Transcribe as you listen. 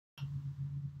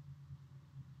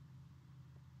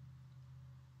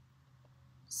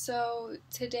So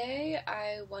today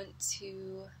I want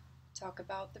to talk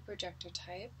about the projector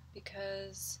type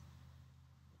because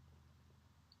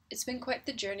it's been quite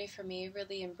the journey for me,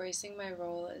 really embracing my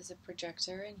role as a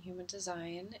projector in human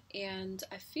design, and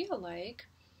I feel like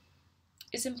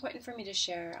it's important for me to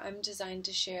share. I'm designed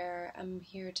to share. I'm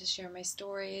here to share my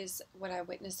stories, what I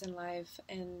witness in life,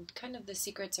 and kind of the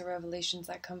secrets or revelations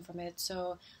that come from it.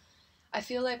 So I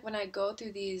feel like when I go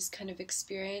through these kind of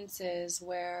experiences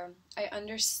where I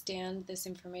understand this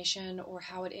information or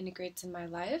how it integrates in my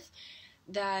life,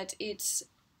 that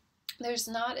there's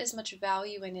not as much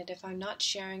value in it if I'm not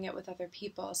sharing it with other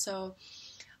people. So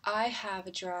I have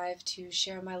a drive to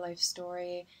share my life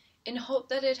story in hope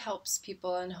that it helps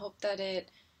people and hope that it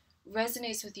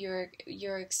resonates with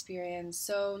your experience.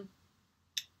 So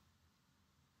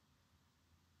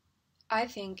I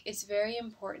think it's very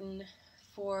important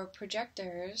for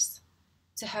projectors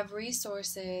to have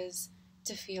resources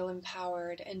to feel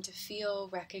empowered and to feel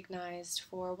recognized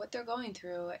for what they're going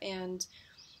through. And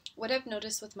what I've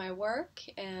noticed with my work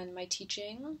and my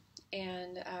teaching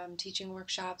and teaching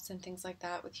workshops and things like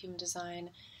that with human design,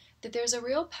 that there's a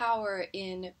real power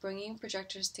in bringing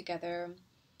projectors together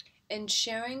and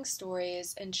sharing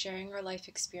stories and sharing our life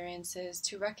experiences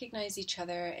to recognize each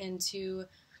other and to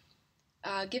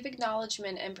give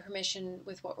acknowledgement and permission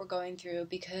with what we're going through,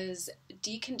 because the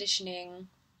deconditioning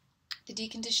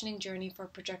journey for a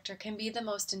projector can be the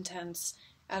most intense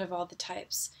out of all the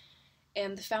types.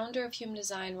 And the founder of human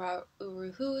design, Ra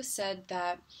Uru Hu, said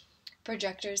that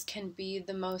projectors can be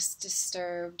the most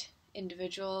disturbed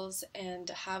individuals and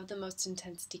have the most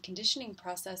intense deconditioning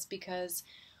process because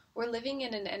we're living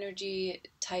in an energy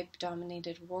type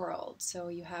dominated world. So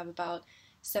you have about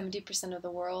 70% of the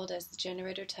world as the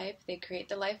generator type. They create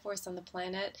the life force on the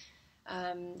planet.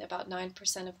 About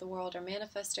 9% of the world are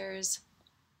manifestors,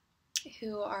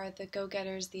 who are the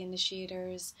go-getters, the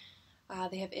initiators.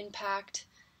 They have impact.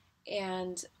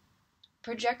 And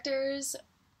projectors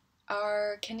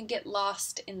can get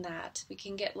lost in that. We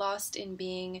can get lost in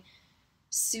being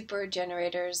super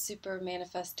generators, super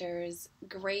manifestors,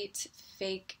 great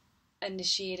fake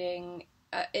initiating,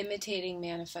 imitating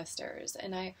manifestors.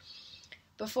 And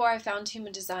before I found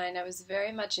human design, I was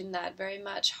very much in that, very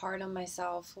much hard on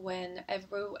myself when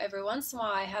every once in a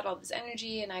while I had all this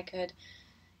energy and I could,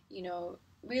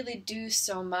 really do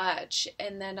so much,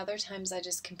 and then other times I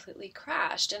just completely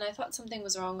crashed, and I thought something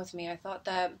was wrong with me. I thought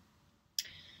that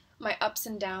my ups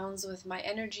and downs with my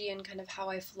energy and kind of how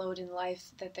I flowed in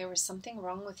life, that there was something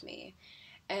wrong with me.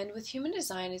 And with human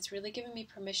design, it's really given me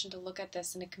permission to look at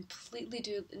this in a completely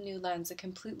new lens, a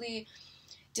completely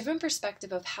different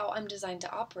perspective of how I'm designed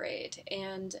to operate.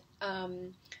 And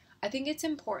I think it's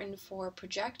important for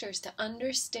projectors to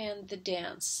understand the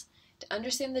dance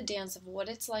of what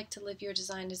it's like to live your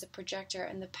design as a projector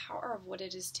and the power of what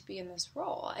it is to be in this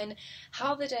role and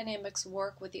how the dynamics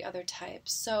work with the other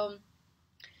types. So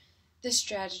the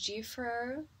strategy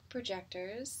for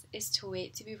projectors is to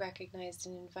wait to be recognized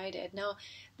and invited. Now,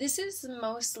 this is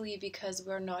mostly because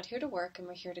we're not here to work and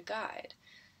we're here to guide.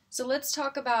 So let's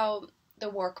talk about the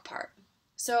work part.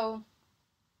 So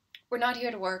we're not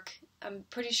here to work. I'm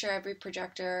pretty sure every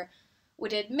projector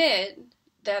would admit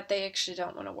that they actually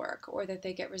don't want to work, or that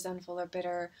they get resentful or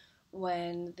bitter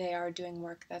when they are doing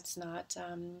work that's not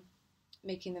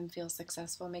making them feel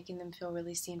successful, making them feel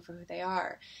really seen for who they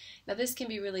are. Now, this can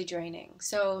be really draining.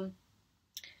 So,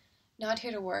 not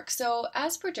here to work. So,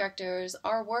 as projectors,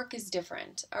 our work is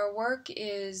different. Our work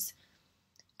is,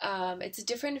 it's a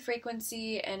different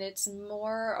frequency, and it's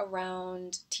more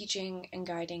around teaching and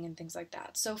guiding and things like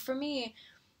that. So, for me,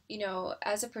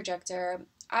 as a projector,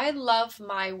 I love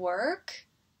my work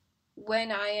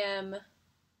when I am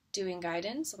doing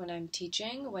guidance, when I'm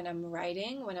teaching, when I'm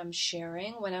writing, when I'm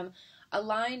sharing, when I'm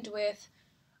aligned with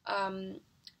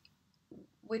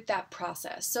that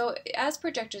process. So as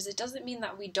projectors, it doesn't mean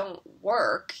that we don't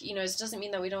work, it doesn't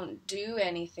mean that we don't do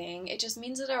anything. It just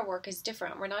means that our work is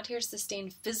different. We're not here to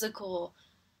sustain physical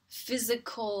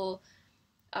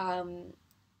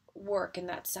work in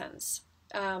that sense.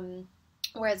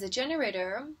 Whereas a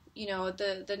generator,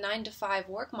 the 9 to 5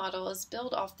 work model is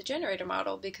built off the generator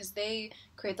model because they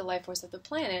create the life force of the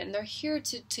planet, and they're here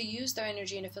to use their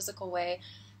energy in a physical way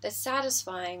that's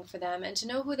satisfying for them and to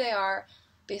know who they are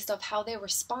based off how they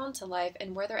respond to life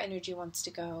and where their energy wants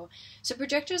to go. So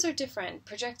projectors are different.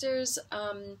 Projectors,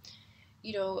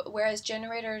 whereas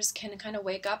generators can kind of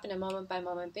wake up in a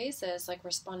moment-by-moment basis, like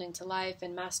responding to life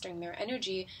and mastering their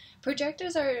energy,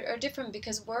 projectors are different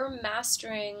because we're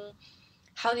mastering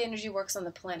how the energy works on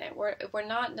the planet. We're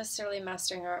not necessarily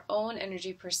mastering our own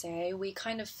energy per se. We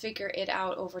kind of figure it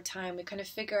out over time. We kind of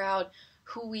figure out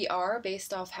who we are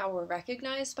based off how we're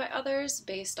recognized by others,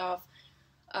 based off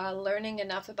learning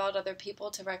enough about other people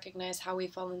to recognize how we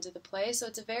fall into the play. So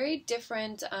it's a very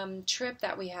different trip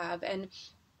that we have, and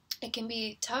it can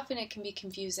be tough and it can be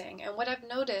confusing. And what I've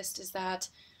noticed is that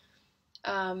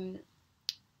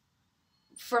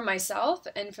for myself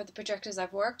and for the projectors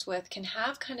I've worked with, can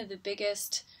have kind of the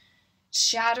biggest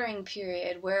shattering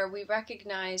period where we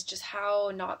recognize just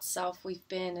how not self we've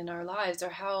been in our lives, or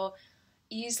how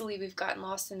easily we've gotten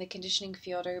lost in the conditioning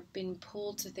field or been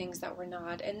pulled to things that we're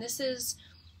not. And this is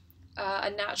a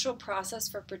natural process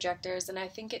for projectors, and I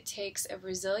think it takes a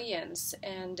resilience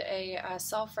and a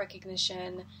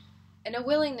self-recognition and a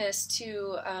willingness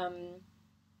to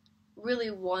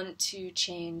really want to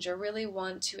change, or really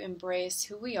want to embrace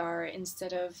who we are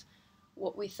instead of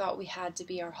what we thought we had to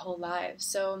be our whole lives.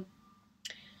 So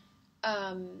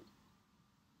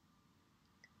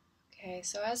okay,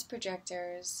 so as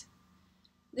projectors,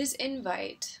 this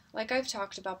invite, like I've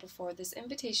talked about before, this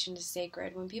invitation is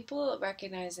sacred. When people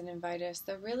recognize and invite us,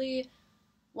 they're really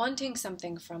wanting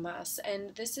something from us.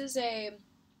 And this is a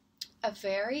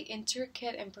very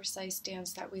intricate and precise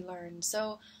dance that we learn.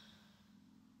 So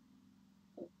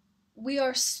we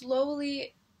are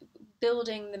slowly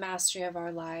building the mastery of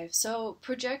our lives. So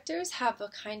projectors have a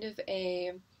kind of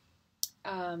a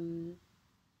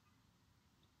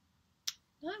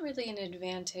not really an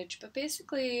advantage, but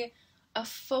basically a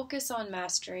focus on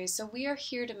mastery. So we are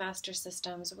here to master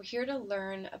systems. We're here to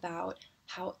learn about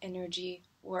how energy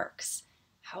works,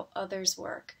 how others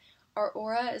work. Our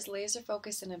aura is laser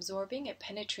focused and absorbing. It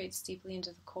penetrates deeply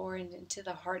into the core and into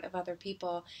the heart of other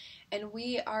people. And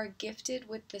we are gifted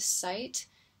with the sight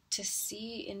to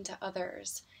see into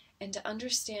others and to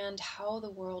understand how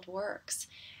the world works.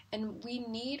 And we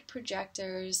need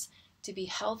projectors to be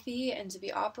healthy and to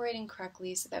be operating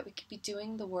correctly so that we could be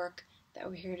doing the work that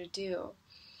we're here to do.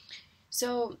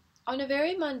 So on a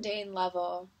very mundane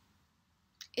level,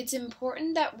 it's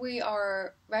important that we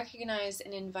are recognized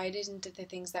and invited into the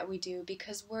things that we do,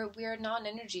 because we are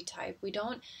non-energy type. We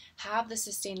don't have the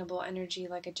sustainable energy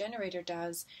like a generator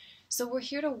does. So we're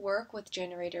here to work with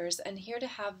generators and here to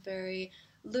have very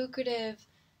lucrative,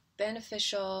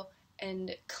 beneficial,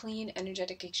 and clean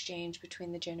energetic exchange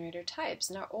between the generator types,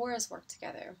 and our auras work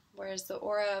together, whereas the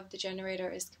aura of the generator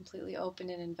is completely open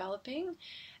and enveloping,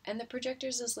 and the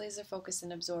projectors is laser focused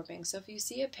and absorbing. So if you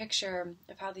see a picture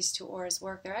of how these two auras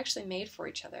work, they're actually made for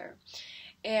each other.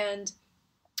 And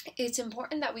it's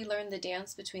important that we learn the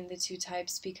dance between the two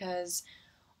types, because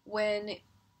when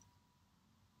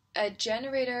a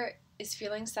generator is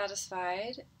feeling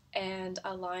satisfied and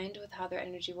aligned with how their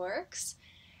energy works,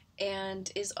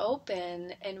 and is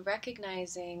open and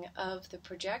recognizing of the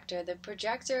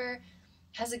projector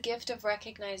has a gift of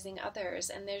recognizing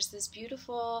others, and there's this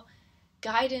beautiful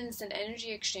guidance and energy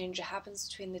exchange that happens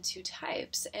between the two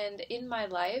types. And in my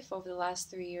life, over the last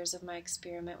 3 years of my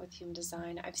experiment with human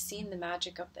design, I've seen the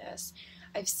magic of this.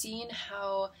 I've seen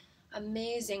how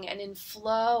amazing and in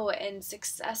flow and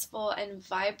successful and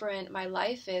vibrant my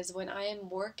life is when I am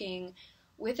working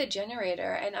with a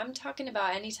generator. And I'm talking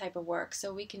about any type of work,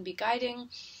 so we can be guiding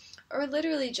or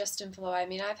literally just in flow. I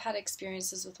mean, I've had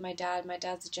experiences with my dad. My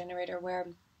dad's a generator, where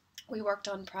we worked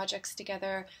on projects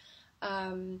together,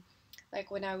 like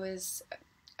when I was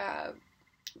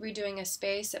redoing a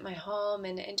space at my home,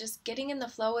 and just getting in the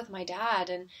flow with my dad,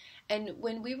 and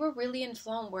when we were really in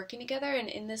flow and working together and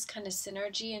in this kind of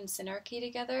synergy and synarchy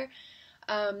together,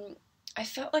 I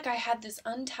felt like I had this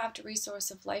untapped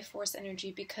resource of life force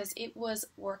energy, because it was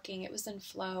working, it was in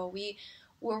flow. We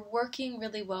were working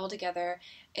really well together.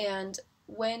 And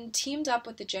when teamed up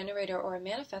with a generator or a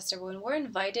manifestor, when we're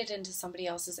invited into somebody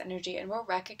else's energy and we're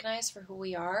recognized for who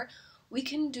we are, we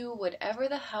can do whatever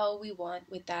the hell we want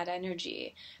with that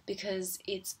energy, because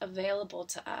it's available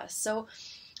to us. So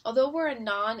although we're a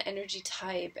non-energy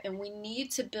type and we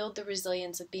need to build the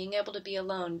resilience of being able to be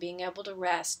alone, being able to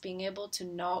rest, being able to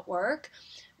not work,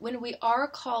 when we are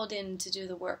called in to do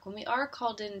the work, when we are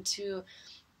called in to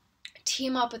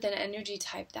team up with an energy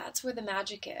type, that's where the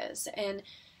magic is. And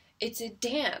it's a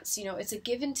dance, it's a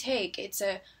give and take. It's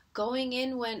a going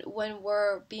in when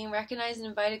we're being recognized and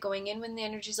invited, going in when the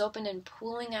energy's open, and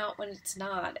pulling out when it's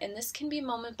not. And this can be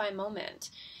moment by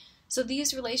moment. So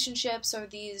these relationships or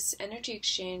these energy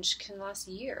exchange can last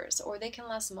years, or they can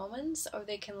last moments, or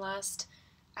they can last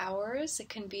hours. It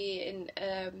can be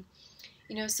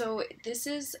so this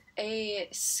is a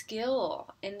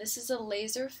skill, and this is a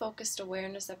laser focused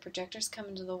awareness that projectors come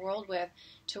into the world with,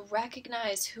 to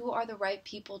recognize who are the right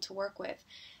people to work with.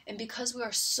 And because we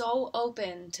are so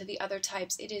open to the other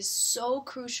types, it is so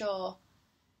crucial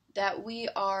that we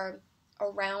are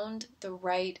around the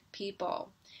right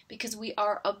people, because we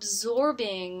are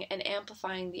absorbing and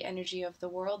amplifying the energy of the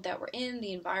world that we're in,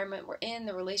 the environment we're in,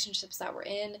 the relationships that we're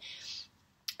in.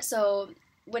 So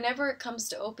whenever it comes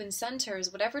to open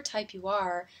centers, whatever type you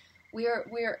are,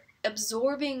 we're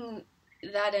absorbing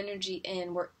that energy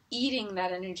in. We're eating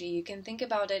that energy. You can think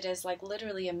about it as like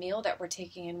literally a meal that we're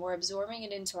taking in. We're absorbing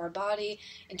it into our body,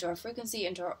 into our frequency,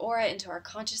 into our aura, into our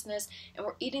consciousness, and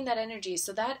we're eating that energy.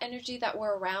 So that energy that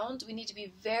we're around, we need to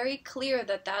be very clear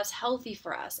that that's healthy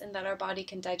for us and that our body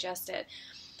can digest it.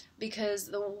 Because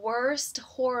the worst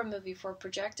horror movie for a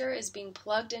projector is being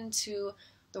plugged into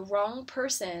the wrong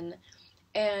person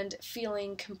and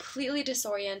feeling completely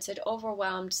disoriented,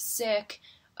 overwhelmed, sick,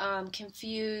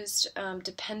 confused,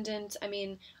 dependent,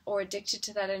 or addicted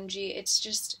to that energy.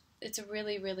 It's a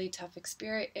really, really tough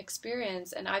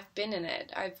experience, and I've been in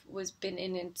it. I've been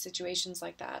in situations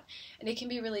like that, and it can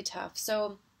be really tough.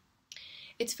 So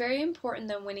it's very important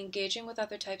that when engaging with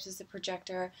other types as a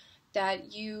projector,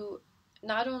 that you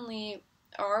not only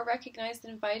are recognized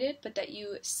and invited, but that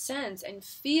you sense and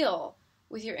feel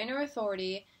with your inner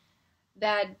authority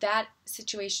that that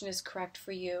situation is correct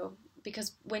for you.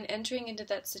 Because when entering into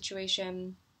that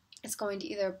situation, it's going to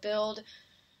either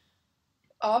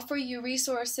offer you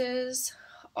resources,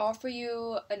 offer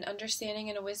you an understanding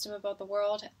and a wisdom about the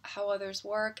world, how others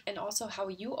work, and also how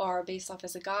you are based off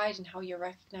as a guide and how you're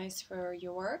recognized for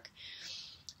your work.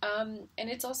 And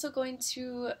it's also going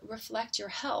to reflect your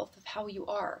health of how you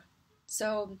are.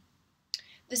 So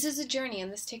this is a journey,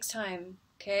 and this takes time.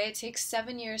 Okay, it takes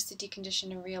 7 years to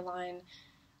decondition and realign,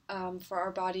 for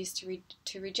our bodies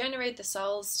to regenerate, the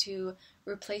cells to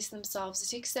replace themselves. It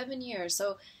takes 7 years.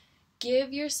 So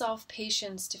give yourself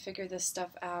patience to figure this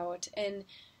stuff out, and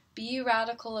be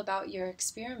radical about your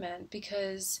experiment,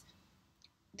 because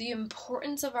the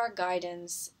importance of our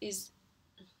guidance is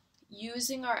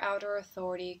using our outer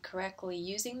authority correctly,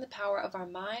 using the power of our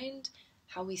mind,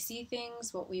 how we see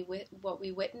things, what we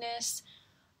witness,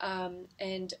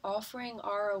 and offering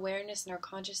our awareness and our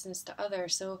consciousness to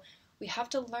others. So we have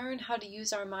to learn how to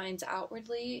use our minds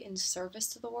outwardly in service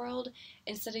to the world,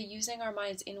 instead of using our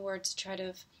minds inward to try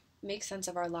to make sense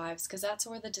of our lives, because that's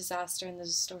where the disaster and the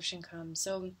distortion comes.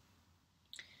 So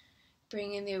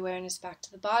bringing the awareness back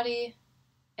to the body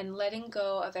and letting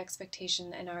go of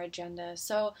expectation and our agenda.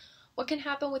 So what can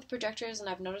happen with projectors, and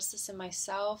I've noticed this in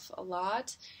myself a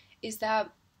lot, is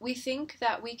that we think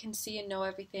that we can see and know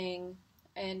everything.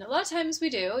 And a lot of times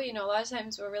we do, a lot of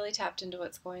times we're really tapped into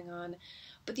what's going on.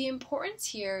 But the importance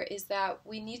here is that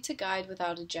we need to guide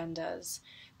without agendas.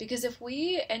 Because if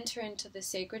we enter into the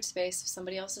sacred space of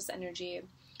somebody else's energy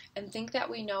and think that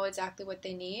we know exactly what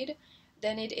they need,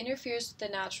 then it interferes with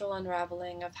the natural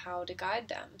unraveling of how to guide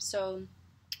them. So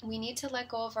we need to let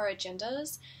go of our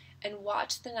agendas and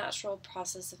watch the natural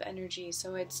process of energy.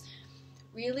 So it's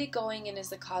really going in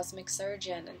as a cosmic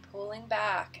surgeon and pulling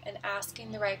back and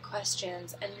asking the right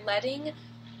questions and letting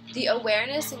the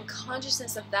awareness and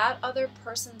consciousness of that other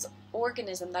person's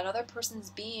organism, that other person's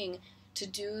being, to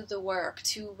do the work,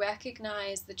 to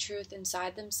recognize the truth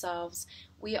inside themselves.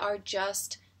 We are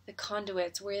just the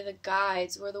conduits, we're the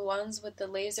guides, we're the ones with the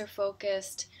laser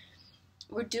focused.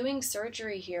 We're doing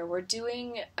surgery here. We're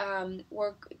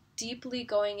deeply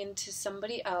going into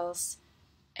somebody else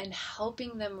and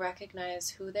helping them recognize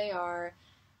who they are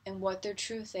and what their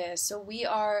truth is. So we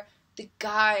are the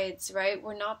guides, right?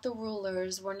 We're not the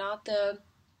rulers. We're not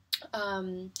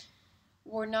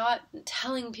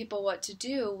telling people what to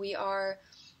do. We are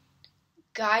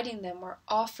guiding them. We're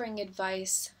offering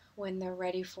advice when they're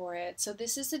ready for it. So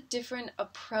this is a different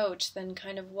approach than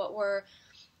kind of what we're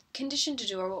conditioned to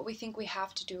do, or what we think we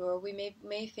have to do, or we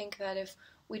may think that if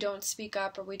we don't speak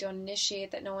up or we don't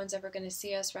initiate, that no one's ever going to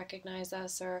see us, recognize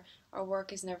us, or our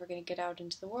work is never going to get out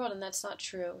into the world, and that's not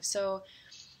true. So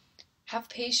have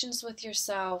patience with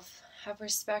yourself, have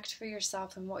respect for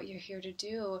yourself and what you're here to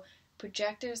do.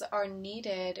 Projectors are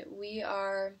needed. We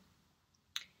are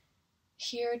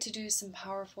here to do some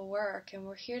powerful work, and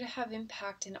we're here to have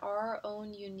impact in our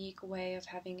own unique way of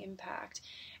having impact.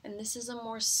 And this is a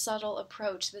more subtle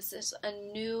approach. This is a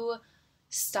new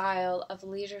style of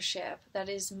leadership that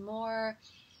is more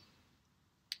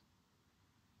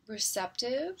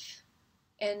receptive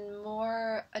and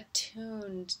more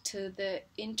attuned to the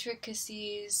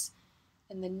intricacies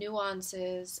and the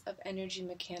nuances of energy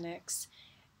mechanics.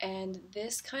 And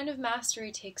this kind of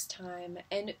mastery takes time.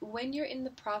 And when you're in the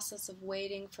process of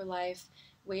waiting for life,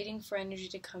 waiting for energy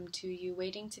to come to you,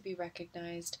 waiting to be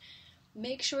recognized,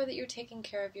 make sure that you're taking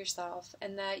care of yourself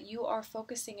and that you are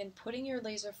focusing and putting your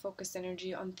laser focused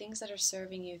energy on things that are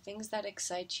serving you, things that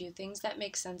excite you, things that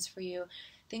make sense for you,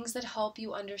 things that help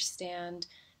you understand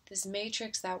this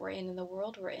matrix that we're in the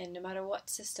world we're in, no matter what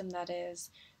system that is.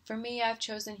 For me, I've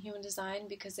chosen human design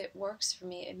because it works for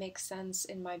me. It makes sense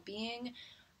in my being.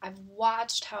 I've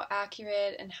watched how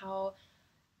accurate and how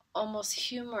almost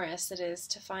humorous it is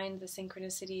to find the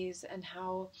synchronicities, and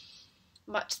how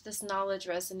much this knowledge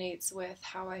resonates with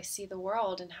how I see the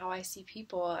world and how I see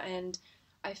people. And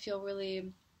I feel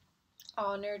really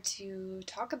honored to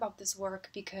talk about this work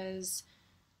because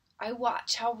I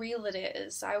watch how real it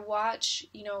is. I watch,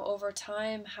 over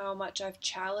time how much I've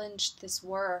challenged this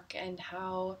work and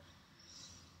how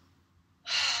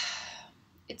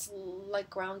it's like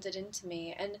grounded into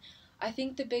me. And I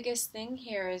think the biggest thing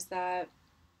here is that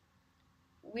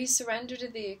we surrender to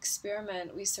the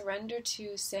experiment. We surrender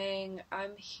to saying,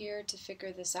 I'm here to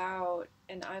figure this out,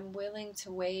 and I'm willing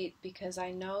to wait because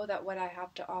I know that what I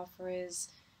have to offer is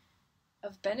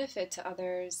of benefit to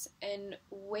others, and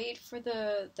wait for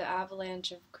the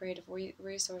avalanche of creative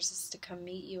resources to come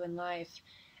meet you in life.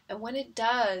 And when it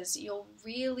does, you'll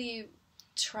really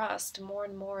trust more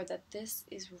and more that this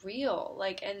is real,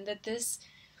 and that this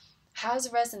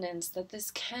has resonance, that this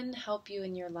can help you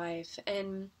in your life.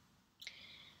 And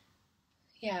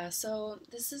yeah, so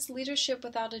this is leadership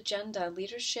without agenda,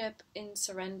 leadership in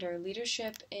surrender,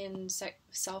 leadership in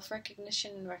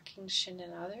self-recognition and recognition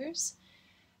in others.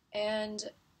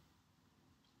 And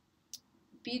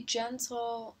be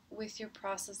gentle with your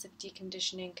process of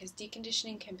deconditioning, because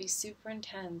deconditioning can be super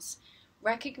intense.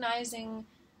 Recognizing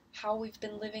how we've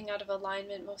been living out of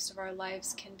alignment most of our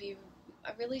lives can be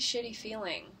a really shitty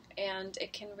feeling, and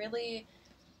it can really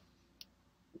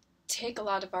take a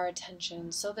lot of our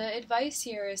attention. So the advice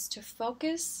here is to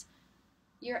focus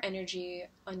your energy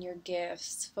on your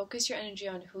gifts, focus your energy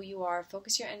on who you are,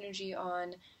 focus your energy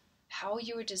on how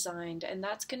you were designed, and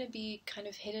that's going to be kind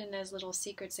of hidden as little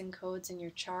secrets and codes in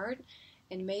your chart,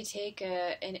 and may take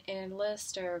an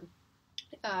analyst or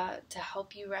to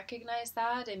help you recognize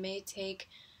that. It may take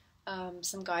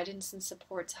some guidance and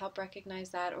support to help recognize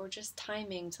that, or just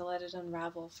timing to let it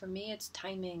unravel. For me, it's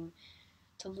timing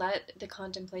to let the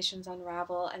contemplations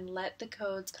unravel and let the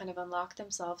codes kind of unlock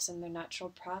themselves in their natural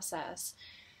process.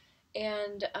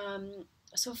 And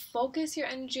so focus your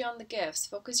energy on the gifts,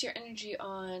 focus your energy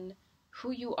on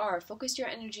who you are, focus your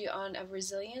energy on a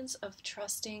resilience of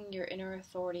trusting your inner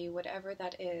authority, whatever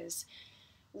that is.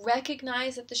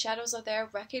 Recognize that the shadows are there,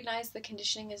 recognize the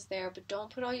conditioning is there, but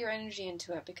don't put all your energy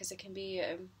into it, because it can be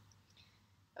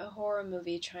a horror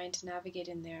movie trying to navigate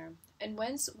in there. And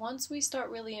once we start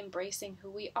really embracing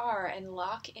who we are and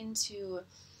lock into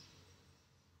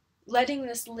letting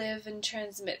this live and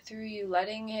transmit through you,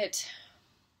 letting it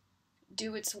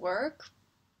do its work,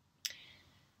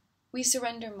 we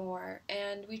surrender more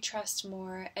and we trust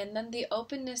more, and then the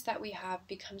openness that we have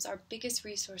becomes our biggest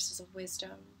resources of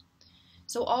wisdom.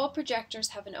 So all projectors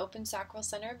have an open sacral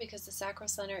center, because the sacral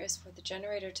center is for the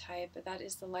generator type, that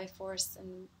is the life force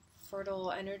and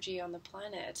fertile energy on the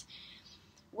planet.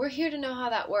 We're here to know how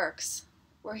that works.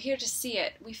 We're here to see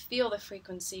it. We feel the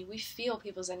frequency. We feel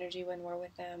people's energy when we're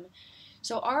with them.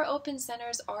 So our open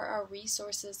centers are our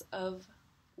resources of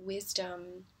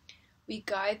wisdom. We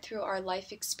guide through our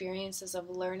life experiences of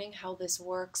learning how this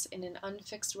works in an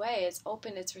unfixed way. It's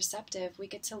open, it's receptive. We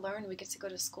get to learn, we get to go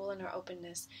to school in our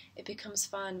openness. It becomes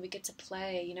fun, we get to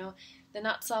play, The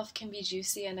not self can be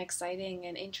juicy and exciting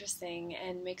and interesting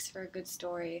and makes for a good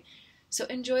story. So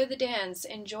enjoy the dance,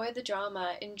 enjoy the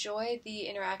drama, enjoy the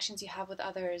interactions you have with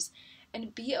others,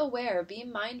 and be aware, be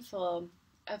mindful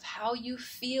of how you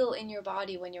feel in your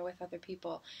body when you're with other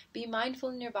people. Be mindful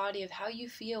in your body of how you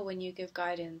feel when you give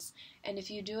guidance, and if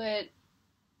you do it,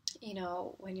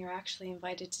 when you're actually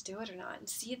invited to do it or not, and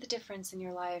see the difference in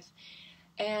your life,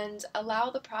 and allow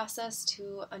the process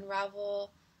to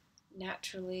unravel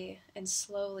naturally and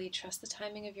slowly. Trust the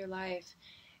timing of your life,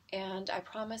 and I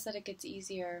promise that it gets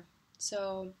easier.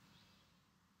 So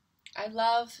I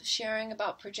love sharing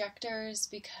about projectors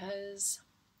because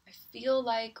I feel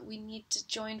like we need to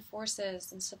join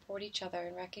forces and support each other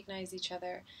and recognize each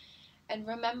other, and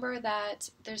remember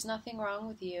that there's nothing wrong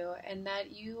with you, and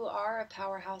that you are a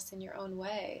powerhouse in your own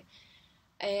way.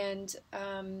 And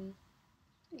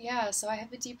so I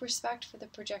have a deep respect for the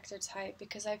projector type,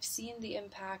 because I've seen the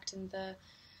impact and the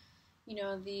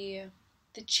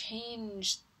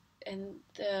change and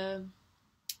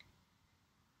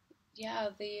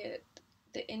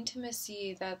the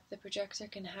intimacy that the projector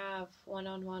can have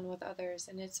one-on-one with others,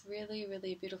 and it's really,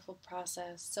 really a beautiful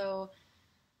process. So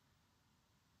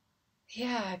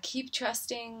keep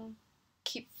trusting,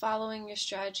 keep following your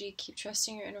strategy, keep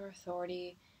trusting your inner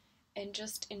authority, and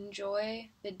just enjoy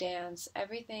the dance.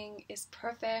 Everything is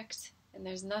perfect, and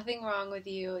there's nothing wrong with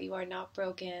you. You are not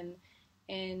broken,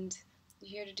 and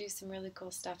you're here to do some really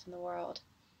cool stuff in the world.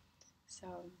 So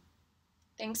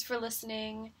thanks for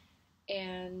listening,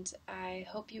 and I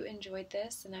hope you enjoyed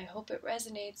this, and I hope it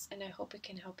resonates, and I hope it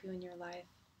can help you in your life.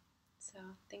 So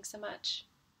thanks so much.